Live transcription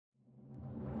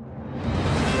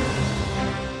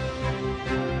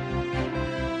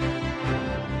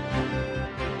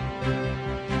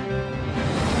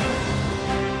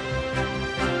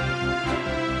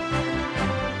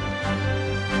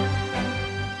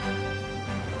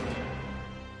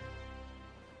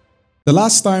The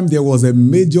last time there was a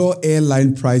major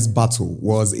airline price battle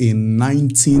was in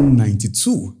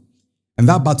 1992, and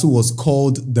that battle was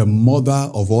called the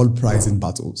mother of all pricing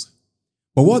battles.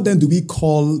 But what then do we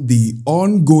call the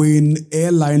ongoing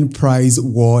airline price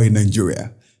war in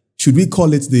Nigeria? Should we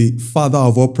call it the father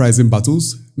of all pricing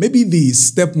battles? Maybe the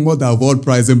stepmother of all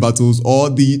pricing battles, or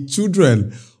the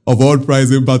children of all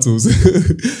pricing battles.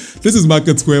 This is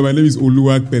MarketSquare. My name is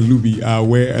Oluwapelubi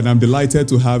Awe, and I'm delighted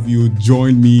to have you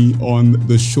join me on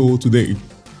the show today.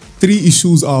 Three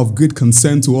issues are of great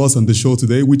concern to us on the show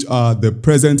today, which are the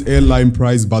present airline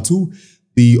price battle,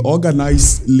 the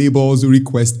organized labor's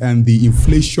request, and the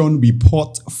inflation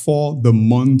report for the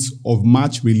month of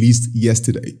March released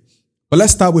yesterday. But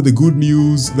let's start with the good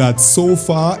news that so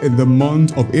far in the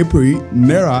month of April,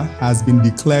 Naira has been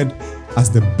declared as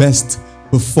the best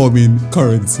performing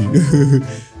currency.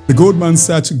 The Goldman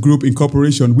Sachs Group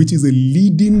Incorporation, which is a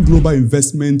leading global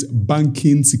investment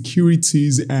banking,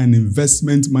 securities, and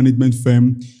investment management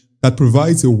firm that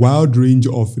provides a wide range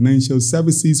of financial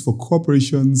services for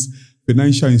corporations,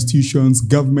 financial institutions,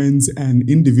 governments, and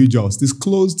individuals,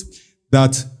 disclosed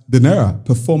that the Naira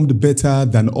performed better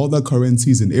than other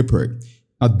currencies in April.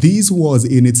 Now, this was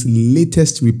in its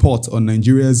latest report on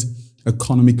Nigeria's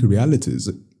economic realities.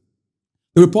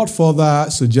 The report further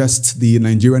suggests the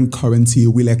Nigerian currency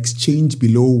will exchange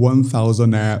below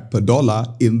 1,000 naira per dollar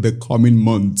in the coming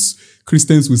months.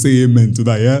 Christians will say amen to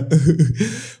that, yeah?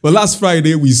 Well, last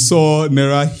Friday, we saw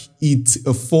Naira hit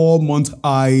a 4-month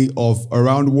high of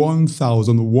around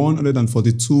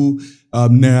 1,142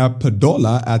 naira per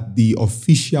dollar at the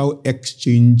official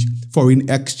foreign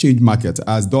exchange market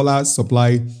as dollar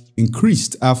supply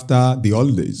increased after the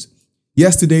holidays.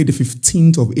 Yesterday, the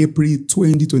 15th of April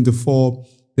 2024,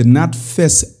 the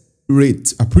NatFest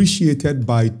rate appreciated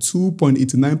by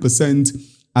 2.89%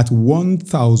 at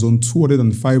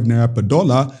 1,205 naira per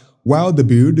dollar, while the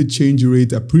Bureau de change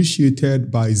rate appreciated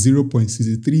by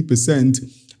 0.63%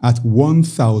 at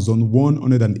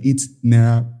 1,108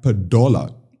 naira per dollar.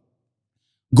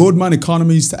 Goldman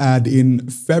economists had in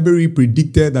February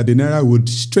predicted that the Naira would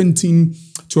strengthen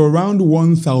to around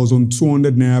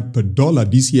 1,200 naira per dollar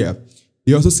this year.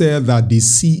 They also said that they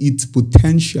see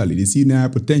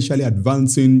Naira potentially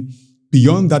advancing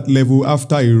beyond that level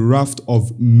after a raft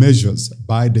of measures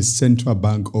by the Central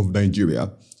Bank of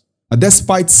Nigeria.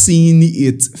 Despite seeing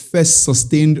its first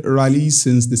sustained rally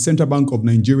since the Central Bank of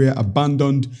Nigeria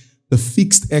abandoned the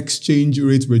fixed exchange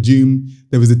rate regime,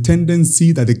 there is a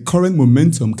tendency that the current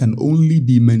momentum can only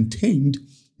be maintained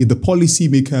if the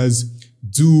policymakers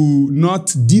do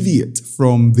not deviate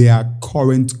from their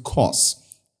current course.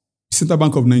 The Central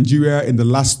Bank of Nigeria in the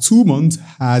last 2 months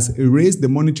has raised the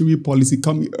monetary policy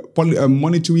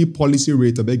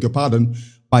rate,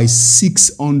 by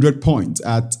 600 points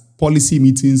at policy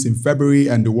meetings in February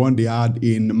and the one they had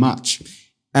in March.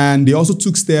 And they also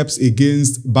took steps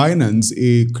against Binance,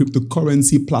 a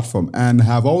cryptocurrency platform, and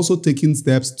have also taken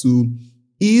steps to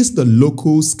ease the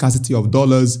local scarcity of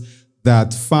dollars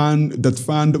that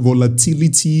fund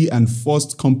volatility and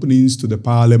forced companies to the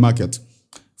parallel market.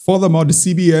 Furthermore, the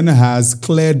CBN has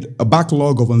cleared a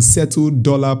backlog of unsettled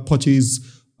dollar purchase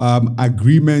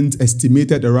agreement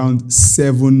estimated around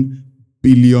 $7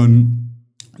 billion.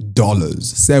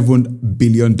 $7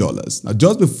 billion. Now,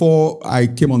 just before I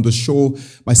came on the show,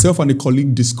 myself and a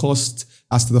colleague discussed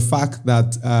as to the fact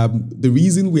that the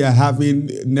reason we are having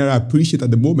Naira appreciate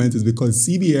at the moment is because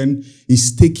CBN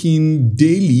is taking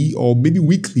daily or maybe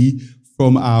weekly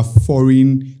from our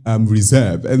foreign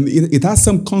reserve. And it has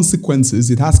some consequences.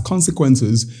 It has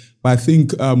consequences, but I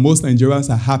think most Nigerians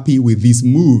are happy with these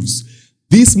moves.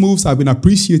 These moves have been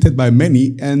appreciated by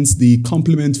many, hence the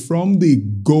compliment from the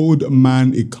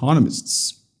Goldman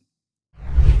economists.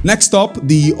 Next up,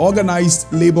 the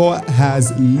organized labor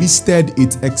has listed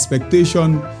its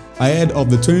expectation ahead of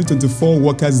the 2024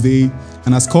 Workers' Day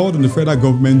and has called on the federal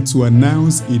government to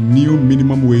announce a new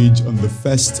minimum wage on the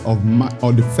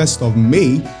 1st of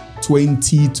May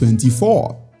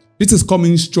 2024. This is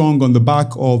coming strong on the back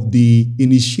of the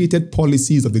initiated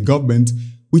policies of the government,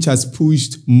 which has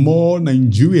pushed more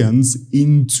Nigerians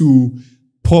into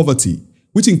poverty,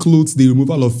 which includes the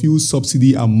removal of fuel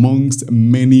subsidy amongst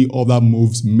many other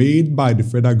moves made by the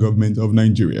federal government of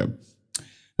Nigeria.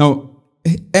 Now,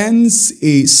 hence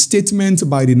a statement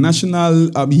by the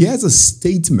here's a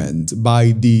statement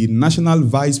by the National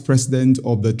Vice President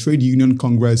of the Trade Union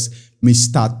Congress,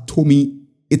 Mr. Tommy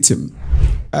Itim.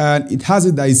 And it has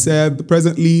it that he said,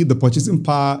 presently the purchasing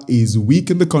power is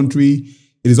weak in the country.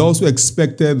 It is also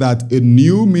expected that a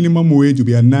new minimum wage will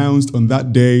be announced on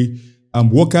that day.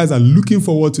 Workers are looking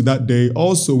forward to that day.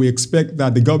 Also, we expect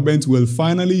that the government will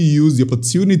finally use the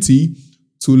opportunity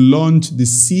to launch the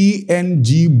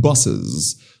CNG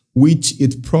buses, which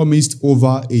it promised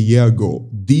over a year ago.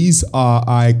 These are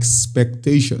our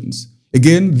expectations.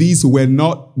 Again, these were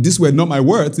not my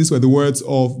words. These were the words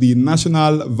of the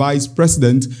National Vice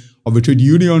President of the Trade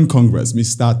Union Congress,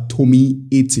 Mr. Tommy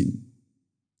Eaton.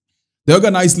 The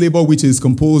organized labor, which is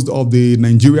composed of the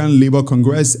Nigerian Labour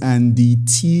Congress and the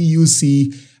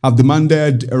TUC, have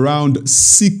demanded around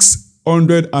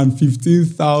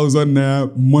 615,000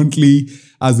 naira monthly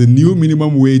as the new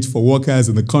minimum wage for workers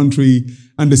in the country,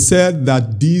 and they said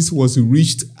that this was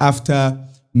reached after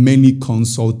many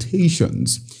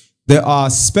consultations. There are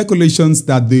speculations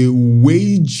that the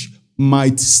wage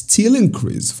might still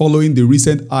increase following the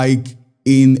recent hike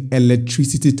in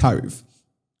electricity tariff.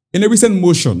 In a recent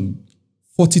motion,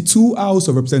 42 House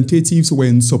of Representatives were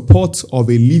in support of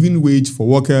a living wage for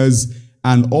workers,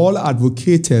 and all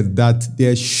advocated that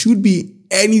there should be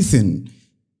nothing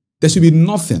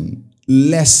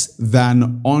less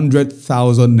than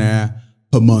 100,000 naira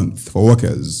per month for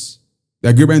workers. The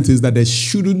agreement is that there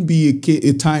shouldn't be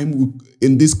a time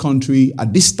in this country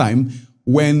at this time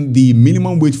when the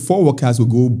minimum wage for workers will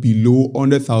go below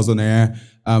 100,000 naira,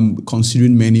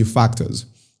 considering many factors.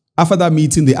 After that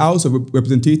meeting, the House of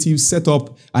Representatives set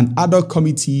up an ad hoc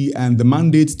committee and the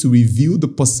mandate to review the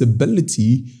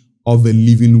possibility of a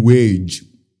living wage.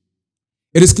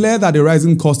 It is clear that the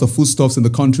rising cost of foodstuffs in the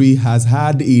country has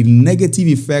had a negative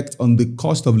effect on the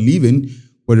cost of living,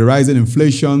 with the rising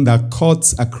inflation that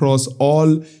cuts across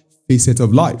all facets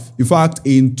of life. In fact,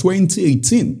 in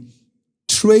 2018,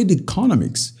 Trade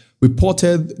Economics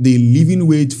reported the living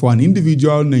wage for an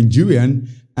individual Nigerian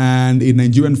and a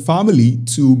Nigerian family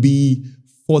to be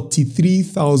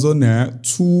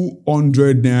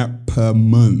 43,200 naira per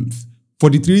month.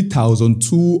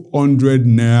 43,200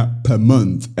 naira per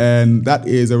month, and that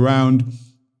is around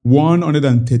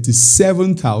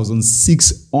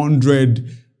 137,600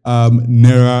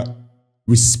 naira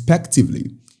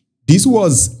respectively. This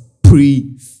was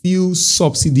pre-fuel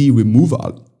subsidy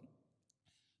removal.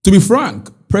 To be frank,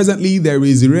 presently there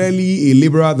is rarely a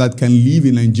laborer that can live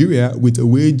in Nigeria with a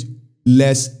wage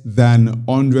less than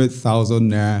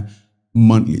 100,000 naira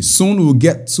monthly. Soon we'll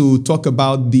get to talk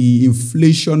about the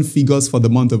inflation figures for the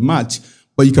month of March,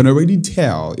 but you can already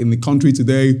tell in the country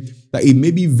today that it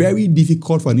may be very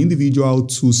difficult for an individual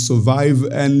to survive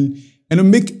and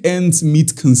make ends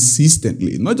meet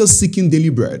consistently, not just seeking daily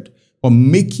bread, but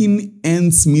making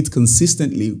ends meet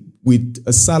consistently with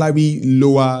a salary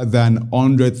lower than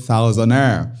 100,000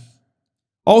 naira.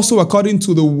 Also, according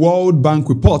to the World Bank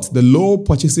report, the low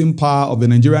purchasing power of the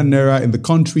Nigerian naira in the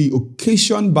country,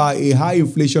 occasioned by a high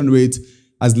inflation rate,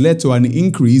 has led to an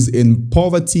increase in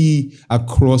poverty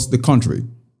across the country.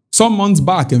 Some months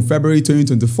back, in February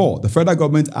 2024, the federal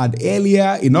government had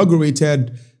earlier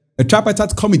inaugurated a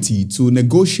tripartite committee to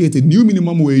negotiate a new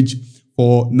minimum wage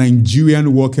for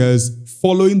Nigerian workers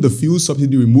following the fuel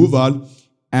subsidy removal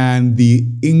and the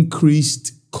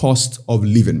increased cost of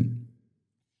living.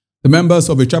 The members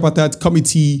of the tripartite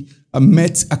committee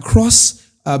met across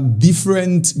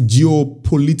different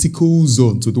geopolitical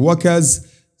zones with workers,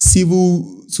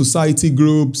 civil society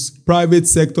groups, private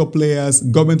sector players,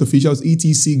 government officials,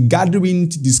 etc., gathering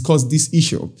to discuss this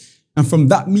issue. And from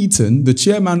that meeting, the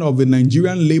chairman of the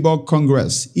Nigerian Labour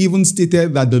Congress even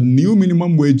stated that the new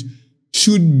minimum wage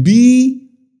should be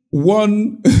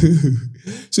 1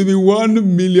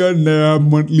 million naira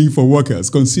monthly for workers,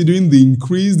 considering the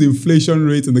increased inflation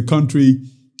rate in the country,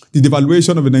 the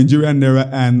devaluation of the Nigerian naira,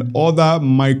 and other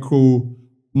micro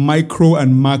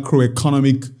and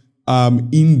macroeconomic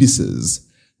indices.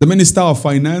 The Minister of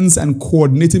Finance and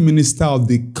Coordinating Minister of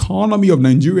the Economy of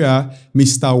Nigeria,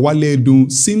 Mr. Wale Edun,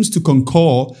 seems to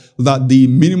concur that the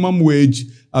minimum wage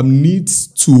needs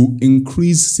to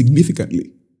increase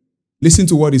significantly. Listen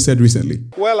to what he said recently.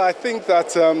 Well, I think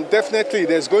that definitely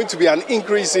there's going to be an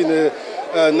increase in the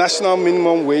national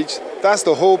minimum wage. That's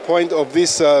the whole point of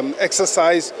this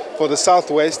exercise for the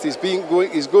Southwest.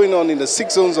 It's going on in the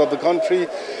 6 zones of the country.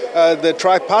 The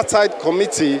tripartite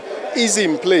committee is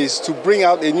in place to bring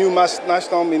out a new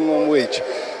national minimum wage.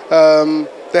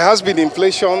 There has been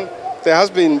inflation. There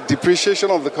has been depreciation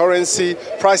of the currency,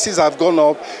 prices have gone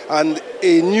up, and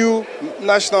a new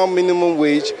national minimum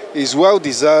wage is well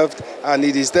deserved and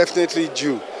it is definitely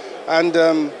due. And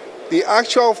the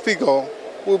actual figure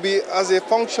will be as a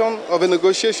function of a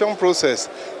negotiation process.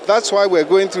 That's why we're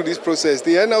going through this process.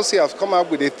 The NLC has come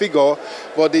up with a figure,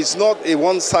 but it's not a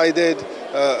one-sided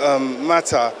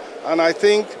matter. And I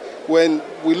think when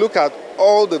we look at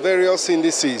all the various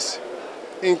indices,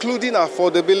 including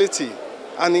affordability,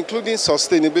 and including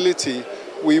sustainability,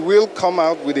 we will come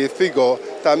out with a figure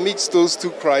that meets those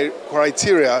two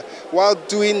criteria while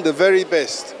doing the very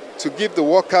best to give the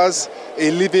workers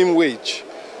a living wage,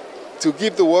 to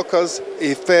give the workers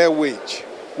a fair wage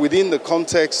within the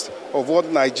context of what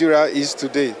Nigeria is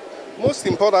today. Most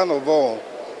important of all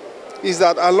is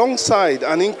that alongside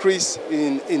an increase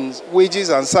in wages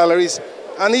and salaries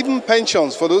and even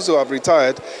pensions for those who have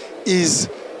retired is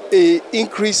an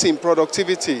increase in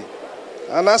productivity.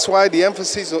 And that's why the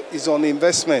emphasis is on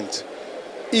investment.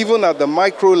 Even at the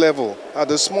micro level, at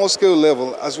the small scale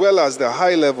level, as well as the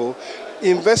high level,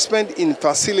 investment in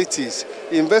facilities,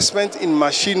 investment in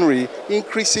machinery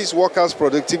increases workers'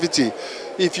 productivity.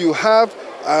 If you have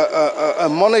a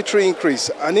monetary increase,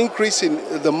 an increase in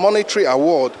the monetary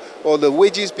award or the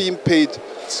wages being paid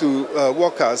to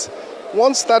workers,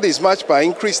 once that is matched by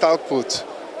increased output,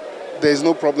 there is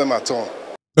no problem at all.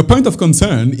 A point of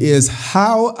concern is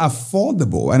how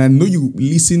affordable, and I know you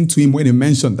listened to him when he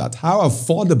mentioned that, how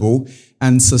affordable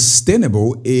and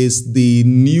sustainable is the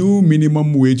new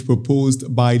minimum wage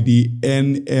proposed by the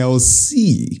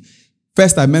NLC.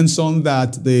 First, I mentioned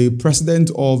that the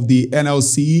president of the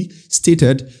NLC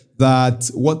stated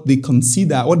that what they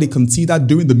considered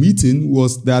during the meeting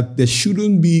was that there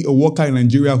shouldn't be a worker in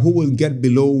Nigeria who will get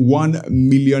below 1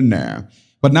 million naira.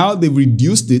 But now they've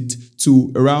reduced it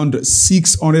to around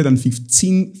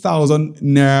 615,000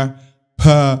 naira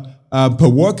per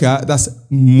worker. That's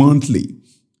monthly.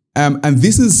 And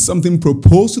this is something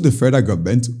proposed to the federal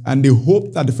government, and they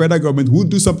hope that the federal government will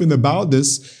do something about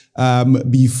this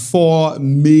before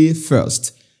May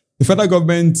 1st. The federal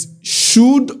government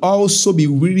should also be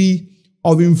wary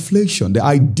of inflation. The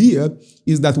idea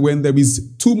is that when there is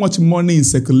too much money in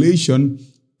circulation,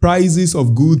 prices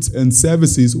of goods and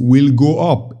services will go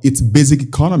up. It's basic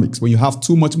economics. When you have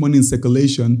too much money in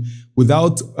circulation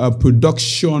without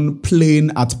production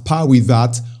playing at par with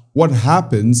that, what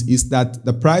happens is that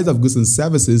the price of goods and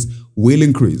services will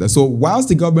increase. And so whilst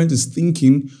the government is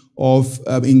thinking of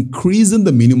increasing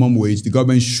the minimum wage, the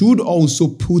government should also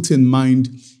put in mind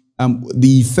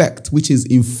the effect, which is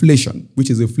inflation.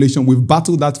 We've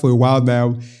battled that for a while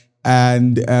now,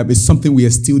 and it's something we are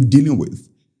still dealing with.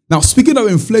 Now, speaking of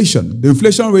inflation, the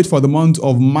inflation rate for the month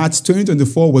of March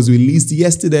 2024 was released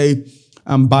yesterday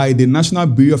by the National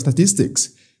Bureau of Statistics.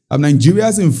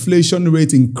 Nigeria's inflation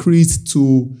rate increased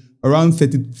to around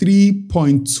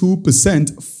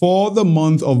 33.2% for the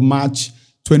month of March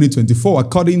 2024,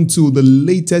 according to the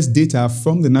latest data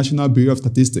from the National Bureau of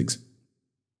Statistics.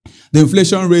 The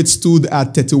inflation rate stood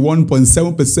at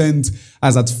 31.7%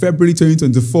 as at February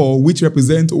 2024, which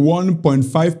represents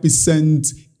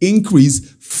 1.5%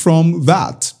 increase from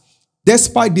that.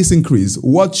 Despite this increase,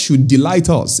 what should delight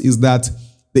us is that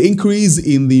the increase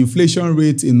in the inflation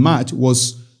rate in March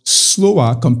was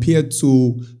slower compared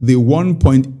to the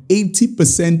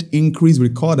 1.80% increase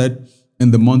recorded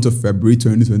in the month of February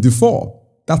 2024.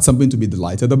 That's something to be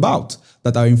delighted about,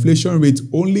 that our inflation rate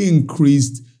only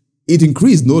increased. It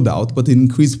increased, no doubt, but it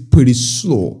increased pretty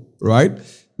slow, right?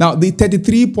 Now, the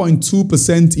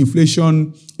 33.2%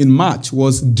 inflation in March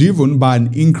was driven by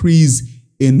an increase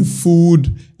in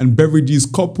food and beverages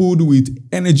coupled with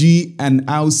energy and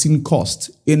housing costs.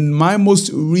 In my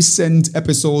most recent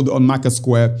episode on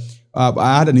MarketSquare,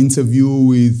 I had an interview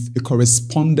with a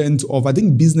correspondent of, I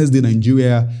think, Business Day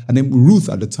Nigeria, her name Ruth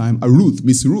at the time,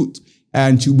 Miss Ruth.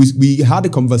 And we had a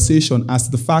conversation as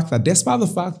to the fact that despite the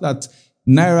fact that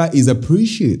Naira is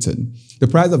appreciating, the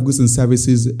price of goods and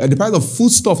services, the price of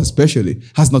foodstuff especially,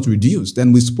 has not reduced.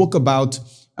 And we spoke about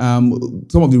some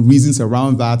of the reasons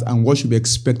around that and what should be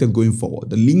expected going forward.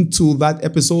 The link to that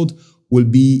episode will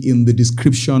be in the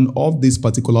description of this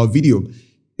particular video.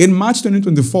 In March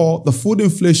 2024, the food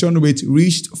inflation rate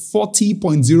reached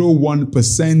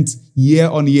 40.01% year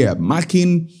on year,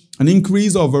 marking an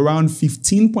increase of around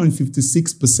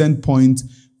 15.56 percentage points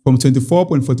from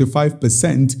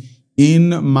 24.45% in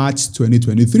March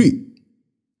 2023.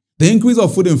 The increase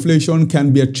of food inflation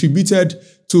can be attributed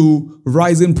to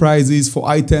rising prices for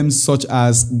items such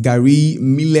as gari,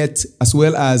 millet, as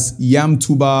well as yam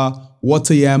tuber,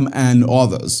 water yam, and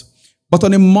others. But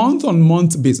on a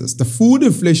month-on-month basis, the food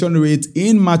inflation rate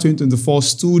in March 2024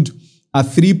 stood at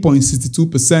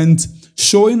 3.62%,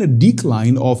 showing a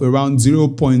decline of around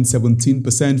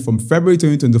 0.17% from February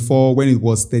 2024 when it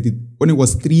was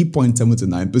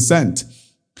 3.79%.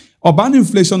 Urban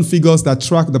inflation figures that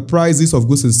track the prices of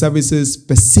goods and services,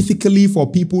 specifically for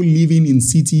people living in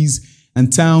cities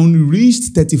and towns,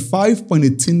 reached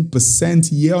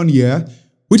 35.18% year on year,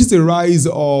 which is a rise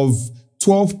of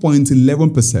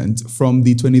 12.11% from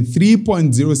the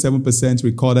 23.07%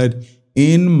 recorded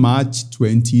in March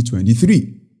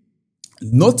 2023.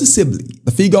 Noticeably,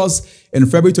 the figures in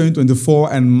February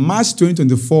 2024 and March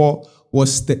 2024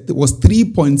 was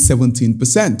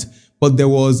 3.17%, but there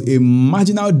was a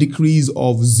marginal decrease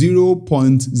of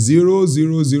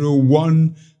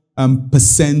 0.0001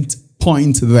 percent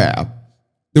point there.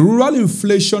 The rural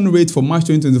inflation rate for March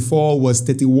 2024 was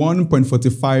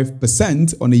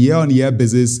 31.45% on a year-on-year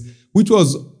basis, which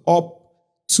was up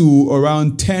to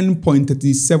around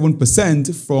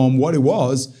 10.37% from what it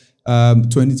was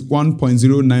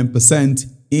 21.09%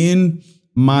 in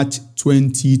March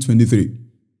 2023.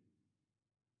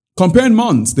 Comparing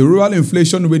months, the rural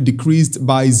inflation rate decreased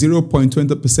by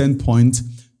 0.20 percent point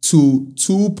to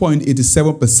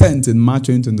 2.87% in March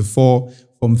 2024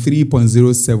 from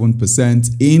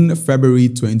 3.07% in February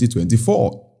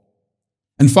 2024.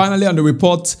 And finally, on the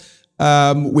report,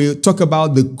 we'll talk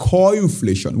about the core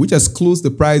inflation, which has closed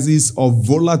the prices of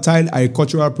volatile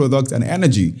agricultural products and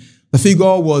energy. The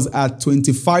figure was at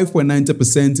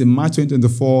 25.90% in March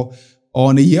 2024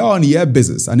 on a year-on-year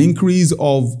basis. An increase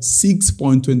of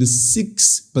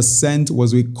 6.26%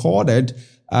 was recorded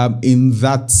in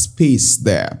that space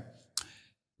there.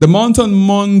 The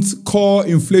month-on-month core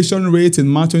inflation rate in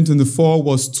March 2024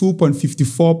 was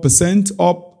 2.54%,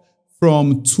 up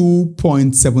from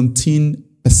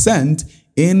 2.17%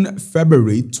 in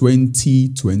February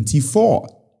 2024.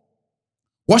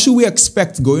 What should we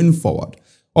expect going forward?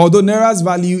 Although Naira's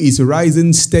value is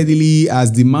rising steadily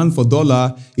as demand for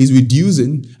dollar is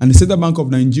reducing and the Central Bank of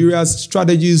Nigeria's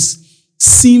strategies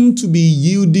seem to be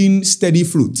yielding steady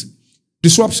fruit,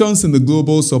 disruptions in the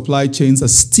global supply chains are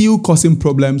still causing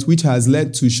problems, which has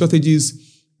led to shortages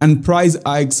and price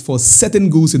hikes for certain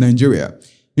goods in Nigeria.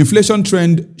 Inflation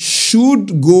trend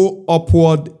should go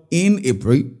upward in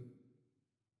April,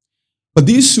 but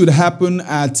this should happen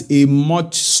at a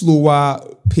much slower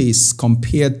pace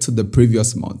compared to the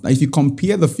previous month. Now, if you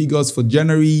compare the figures for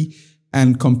January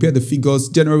and compare the figures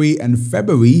January and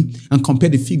February and compare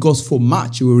the figures for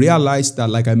March, you will realize that,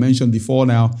 like I mentioned before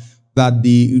now, that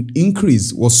the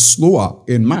increase was slower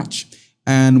in March.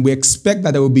 And we expect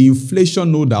that there will be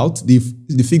inflation, no doubt. The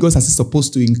figures are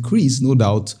supposed to increase, no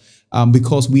doubt,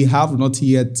 because we have not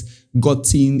yet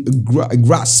gotten a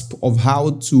grasp of how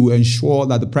to ensure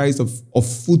that the price of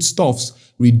foodstuffs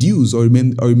reduce or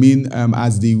remain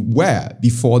as they were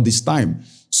before this time.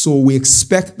 So we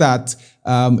expect that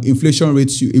inflation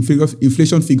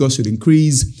figures should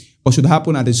increase, but should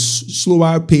happen at a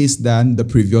slower pace than the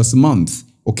previous month.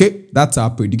 Okay, that's our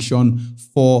prediction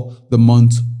for the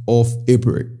month of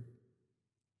April.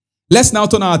 Let's now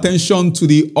turn our attention to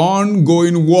the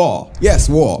ongoing war. Yes,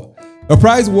 war. A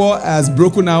price war has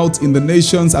broken out in the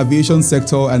nation's aviation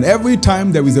sector, and every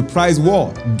time there is a price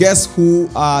war, guess who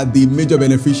are the major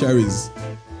beneficiaries?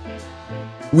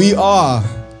 We are.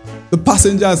 The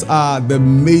passengers are the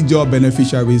major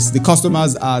beneficiaries. The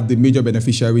customers are the major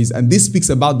beneficiaries. And this speaks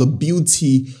about the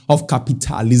beauty of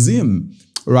capitalism,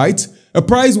 right? A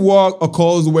price war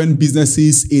occurs when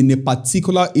businesses in a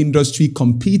particular industry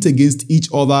compete against each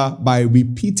other by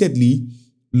repeatedly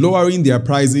lowering their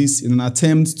prices in an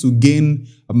attempt to gain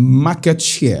a market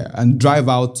share and drive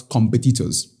out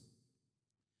competitors.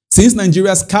 Since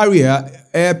Nigeria's carrier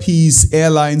Airpeace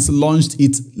Airlines launched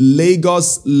its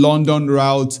Lagos-London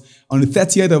route on the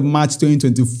 30th of March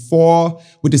 2024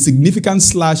 with a significant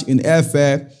slash in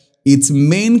airfare, its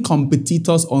main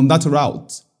competitors on that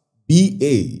route,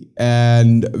 BA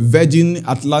and Virgin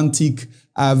Atlantic,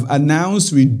 have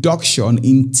announced reduction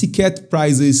in ticket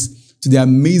prices to the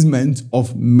amazement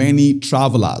of many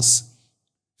travelers.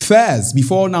 Fares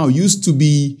before now used to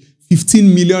be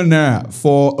 15 million naira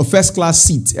for a first class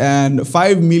seat and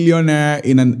 5 million naira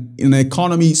in an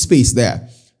economy space there.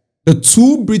 The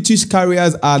two British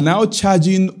carriers are now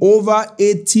charging over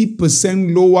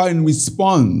 80% lower in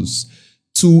response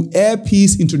to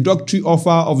Airpeace introductory offer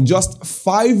of just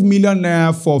 5 million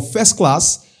naira for first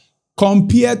class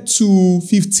compared to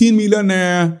 15 million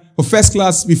naira for first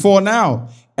class before now,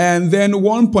 and then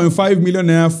 1.5 million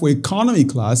naira for economy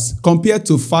class compared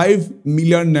to 5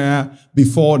 million naira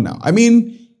before now. I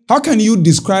mean, how can you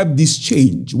describe this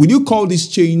change? Will you call this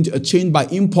change a change by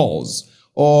impulse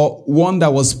or one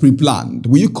that was pre-planned?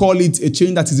 Will you call it a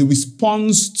change that is a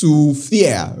response to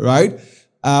fear, right?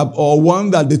 Or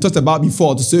one that they thought about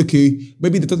before to say, okay,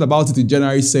 maybe they thought about it in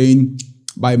January saying,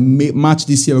 by March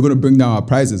this year, we're going to bring down our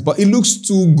prices. But it looks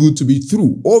too good to be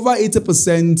true. Over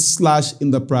 80% slash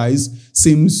in the price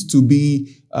seems to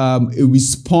be a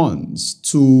response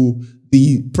to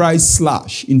the price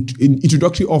slash in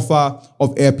introductory offer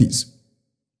of Airpeace.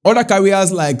 Other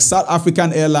carriers like South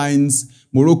African Airlines,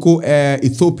 Morocco Air,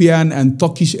 Ethiopian and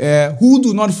Turkish Air, who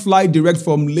do not fly direct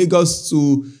from Lagos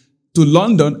to to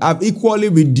London have equally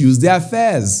reduced their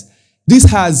fares. This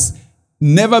has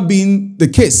never been the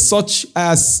case, such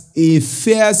as a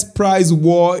fares price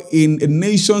war in a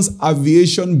nation's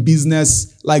aviation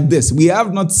business like this. We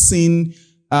have not seen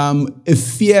a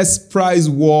fierce price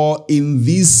war in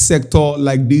this sector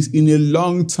like this in a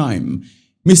long time.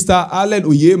 Mr. Allen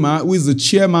Oyema, who is the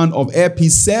chairman of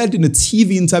Airpeace, said in a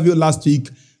TV interview last week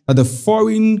that the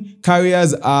foreign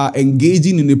carriers are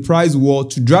engaging in a price war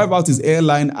to drive out his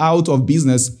airline out of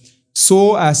business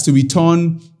so as to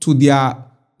return to their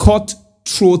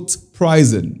cutthroat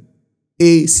pricing,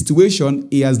 a situation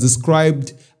he has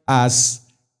described as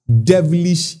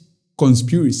devilish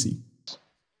conspiracy.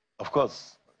 Of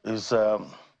course, it's a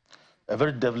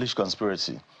very devilish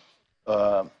conspiracy.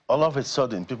 All of a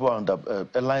sudden, people are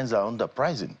airlines are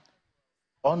underpricing.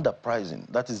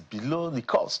 Underpricing, that is below the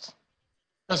cost.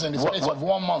 Just in the space of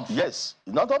 1 month. Yes,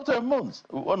 not up to a month.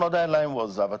 One other airline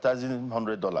was advertising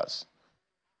 $100.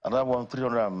 Another one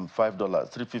 $305,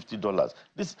 $350.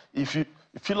 This, if you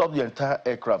fill up the entire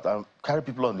aircraft and carry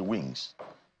people on the wings,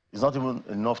 it's not even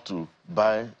enough to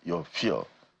buy your fuel.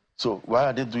 So why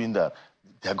are they doing that?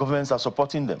 Their governments are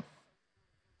supporting them.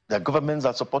 Their governments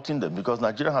are supporting them because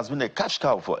Nigeria has been a cash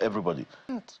cow for everybody.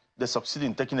 They succeed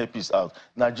in taking Airpeace out.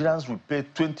 Nigerians will pay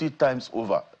 20 times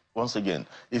over. Once again,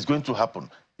 it's going to happen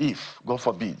if, God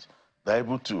forbid, they're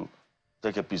able to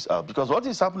take Airpeace out. Because what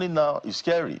is happening now is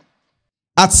scary.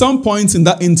 At some point in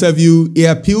that interview, he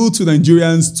appealed to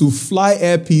Nigerians to fly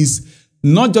Airpeace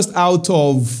not just out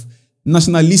of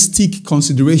nationalistic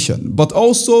consideration, but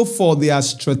also for their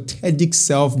strategic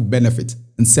self-benefit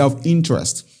and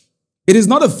self-interest. It is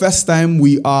not the first time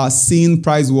we are seeing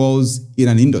price wars in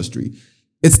an industry.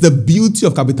 It's the beauty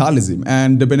of capitalism,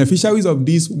 and the beneficiaries of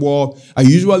this war are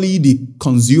usually the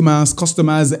consumers,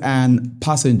 customers, and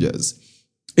passengers.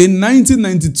 In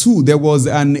 1992, there was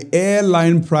an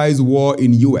airline price war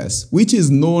in US, which is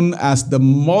known as the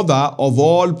mother of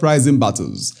all pricing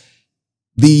battles.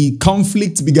 The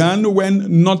conflict began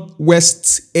when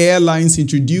Northwest Airlines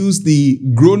introduced the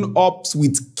Grown-Ups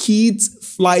with Kids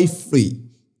Fly Free.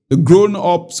 The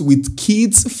Grown-Ups with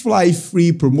Kids Fly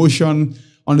Free promotion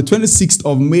on the 26th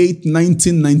of May,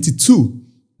 1992.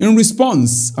 In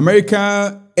response,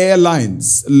 American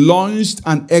Airlines launched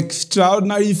an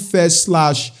extraordinary price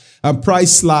slash,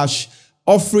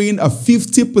 offering a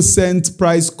 50%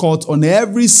 price cut on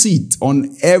every seat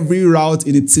on every route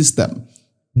in its system.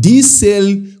 This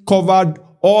sale covered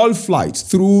all flights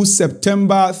through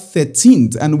September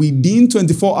 13th, and within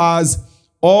 24 hours,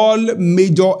 all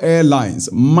major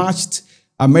airlines matched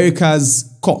America's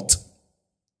cut.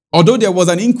 Although there was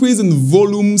an increase in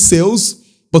volume sales,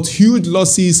 but huge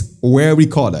losses were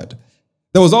recorded.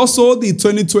 There was also the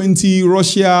 2020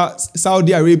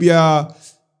 Russia-Saudi Arabia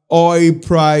oil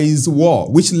price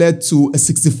war, which led to a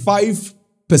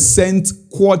 65%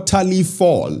 quarterly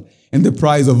fall in the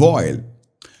price of oil.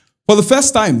 For the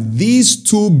first time, these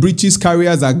two British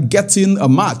carriers are getting a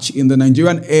match in the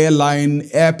Nigerian airline.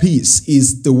 Airpeace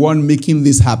is the one making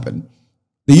this happen.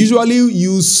 They usually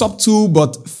use subtle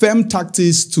but firm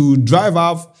tactics to drive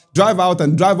out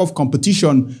and drive off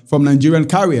competition from Nigerian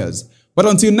carriers. But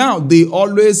until now, they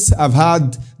always have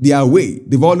had their way.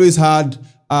 They've always had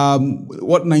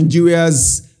what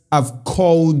Nigerians have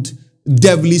called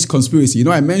devilish conspiracy. You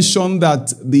know, I mentioned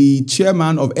that the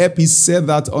chairman of Airpeace said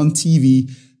that on TV,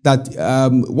 that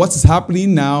what is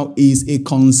happening now is a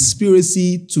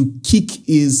conspiracy to kick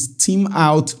his team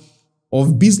out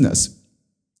of business.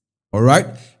 All right.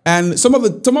 And some of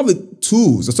the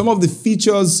tools or some of the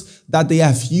features that they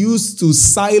have used to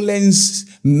silence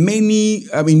many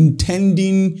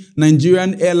intending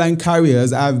Nigerian airline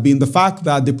carriers have been the fact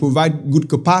that they provide good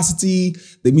capacity.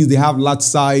 That means they have large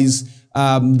size.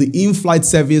 The in-flight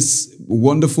service,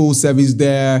 wonderful service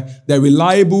there. They're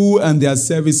reliable and their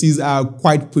services are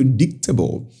quite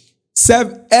predictable.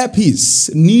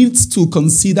 Airpeace needs to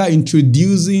consider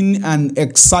introducing an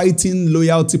exciting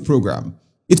loyalty program.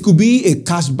 It could be a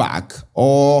cashback,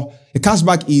 or a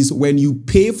cashback is when you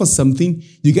pay for something,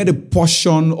 you get a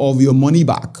portion of your money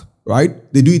back,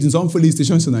 right? They do it in some filling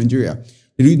stations in Nigeria.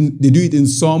 They do it in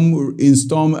some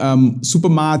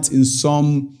supermarkets, in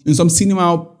some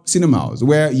cinemas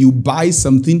where you buy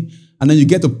something and then you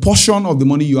get a portion of the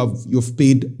money you've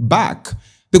paid back.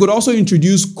 They could also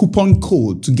introduce coupon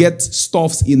code to get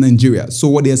stuffs in Nigeria. So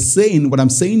what I'm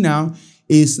saying now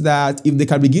is that if they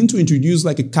can begin to introduce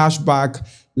like a cashback,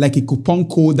 like a coupon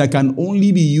code that can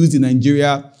only be used in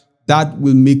Nigeria, that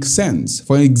will make sense.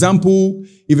 For example,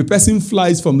 if a person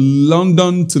flies from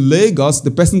London to Lagos,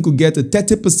 the person could get a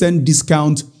 30%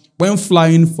 discount when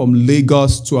flying from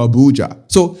Lagos to Abuja.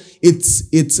 So it's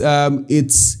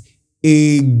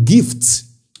a gift.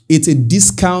 It's a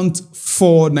discount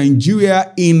for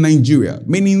Nigeria in Nigeria,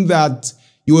 meaning that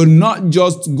you are not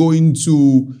just going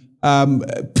to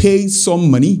pay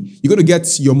some money. You're going to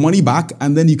get your money back,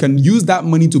 and then you can use that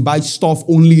money to buy stuff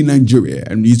only in Nigeria,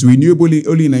 and it's renewable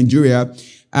only in Nigeria.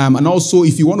 And also,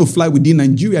 if you want to fly within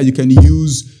Nigeria, you can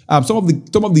use some of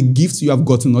the gifts you have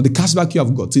gotten or the cashback you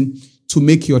have gotten to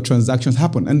make your transactions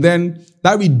happen, and then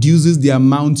that reduces the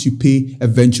amount you pay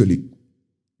eventually.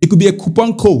 It could be a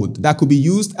coupon code that could be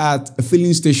used at a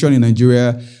filling station in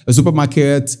Nigeria, a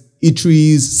supermarket,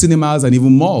 eateries, cinemas, and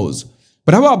even malls.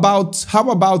 But how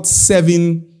about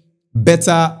serving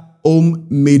better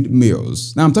homemade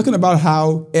meals? Now I'm talking about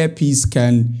how Airpeace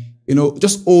can,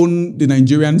 just own the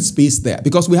Nigerian space there,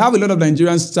 because we have a lot of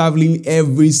Nigerians traveling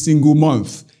every single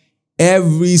month.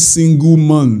 Every single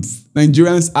month,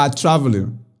 Nigerians are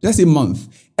traveling. Just a month.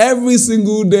 Every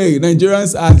single day,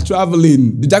 Nigerians are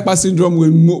traveling. The jackpot syndrome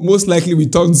will most likely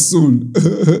return soon,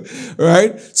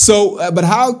 right? So, but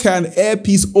how can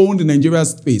Airpeace own the Nigeria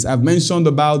space? I've mentioned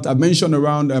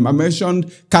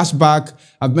cashback.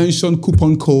 I've mentioned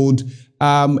coupon code.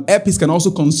 Airpeace can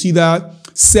also consider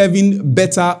serving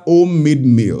better homemade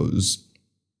meals.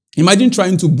 Imagine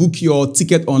trying to book your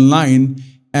ticket online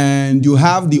and you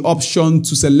have the option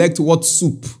to select what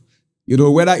soup,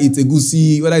 whether it's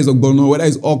egusi, whether it's ogbono, whether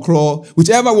it's okra,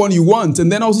 whichever one you want, and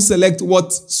then also select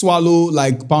what swallow,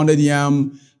 like pounded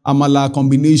yam, amala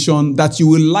combination that you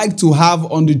would like to have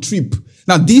on the trip.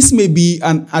 Now, this may be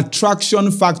an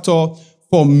attraction factor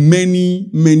for many,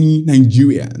 many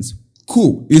Nigerians.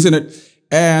 Cool, isn't it?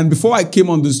 And before I came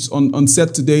on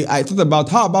set today, I thought about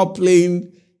how about playing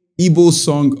Igbo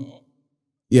song.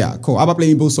 Yeah, cool. How about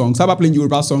playing Igbo songs? How about playing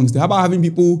Yoruba songs? How about having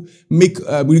people make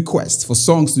requests for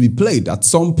songs to be played at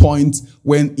some point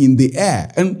when in the air?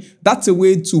 And that's a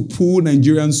way to pull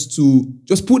Nigerians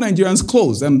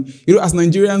close. And as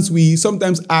Nigerians, we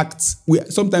sometimes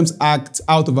act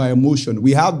out of our emotion.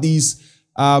 We have this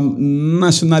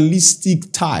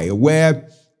nationalistic tie where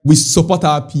we support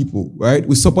our people, right?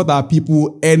 We support our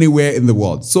people anywhere in the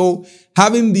world. So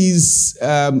having these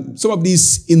some of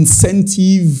these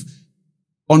incentive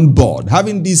on board,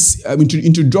 having these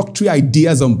introductory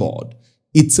ideas on board,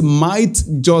 it might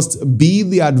just be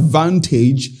the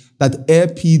advantage that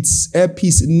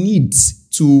Airpeace needs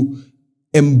to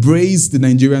embrace the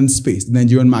Nigerian space, the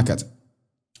Nigerian market.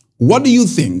 What do you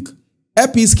think?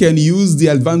 Airpeace can use the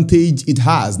advantage it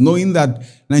has, knowing that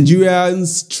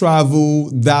Nigerians travel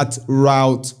that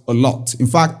route a lot. In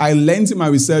fact, I learned in my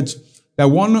research that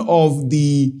one of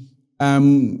the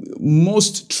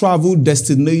most traveled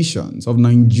destinations of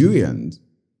Nigerians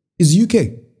is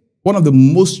UK. One of the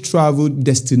most traveled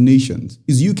destinations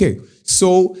is UK.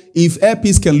 So if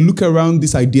Airpeace can look around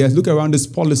these ideas, look around these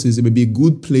policies, it may be a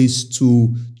good place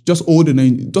to just hold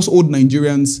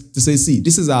Nigerians to say, see,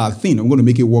 this is our thing. I'm going to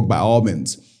make it work by all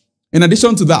means. In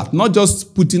addition to that, not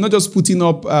just putting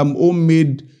up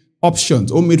homemade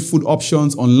food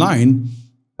options online.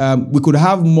 We could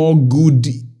have more good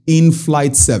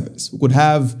in-flight service. We could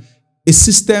have a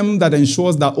system that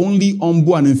ensures that only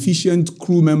humble and efficient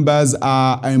crew members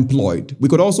are employed. We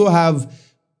could also have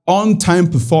on-time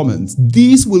performance.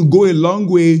 This will go a long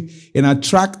way in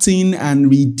attracting and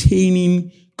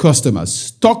retaining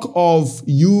customers. Talk of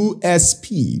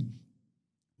USP,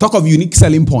 talk of unique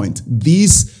selling point.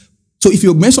 So if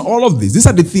you mention all of these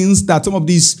are the things that some of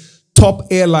these top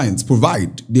airlines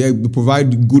provide. They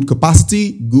provide good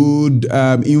capacity, good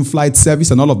in-flight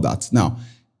service, and all of that. Now,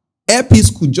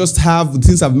 Airpeace could just have the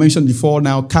things I've mentioned before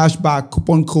now: cashback,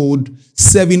 coupon code,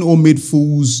 serving homemade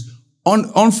foods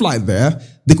on flight there.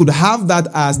 They could have that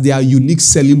as their unique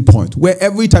selling point, where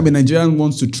every time a Nigerian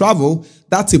wants to travel,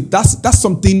 that's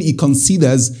something he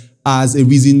considers as a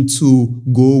reason to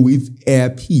go with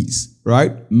Airpeace,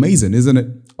 right? Amazing, isn't it?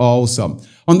 Awesome.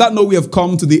 On that note, we have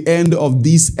come to the end of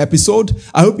this episode.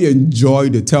 I hope you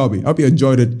enjoyed it. Tell me. I hope you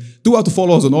enjoyed it. Do have to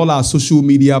follow us on all our social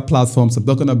media platforms. I'm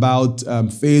talking about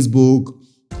Facebook,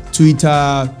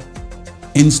 Twitter,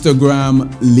 Instagram,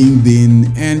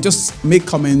 LinkedIn, and just make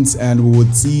comments and we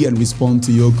will see and respond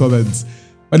to your comments.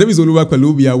 My name is Oluwa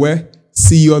Pelubia.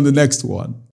 See you on the next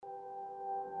one.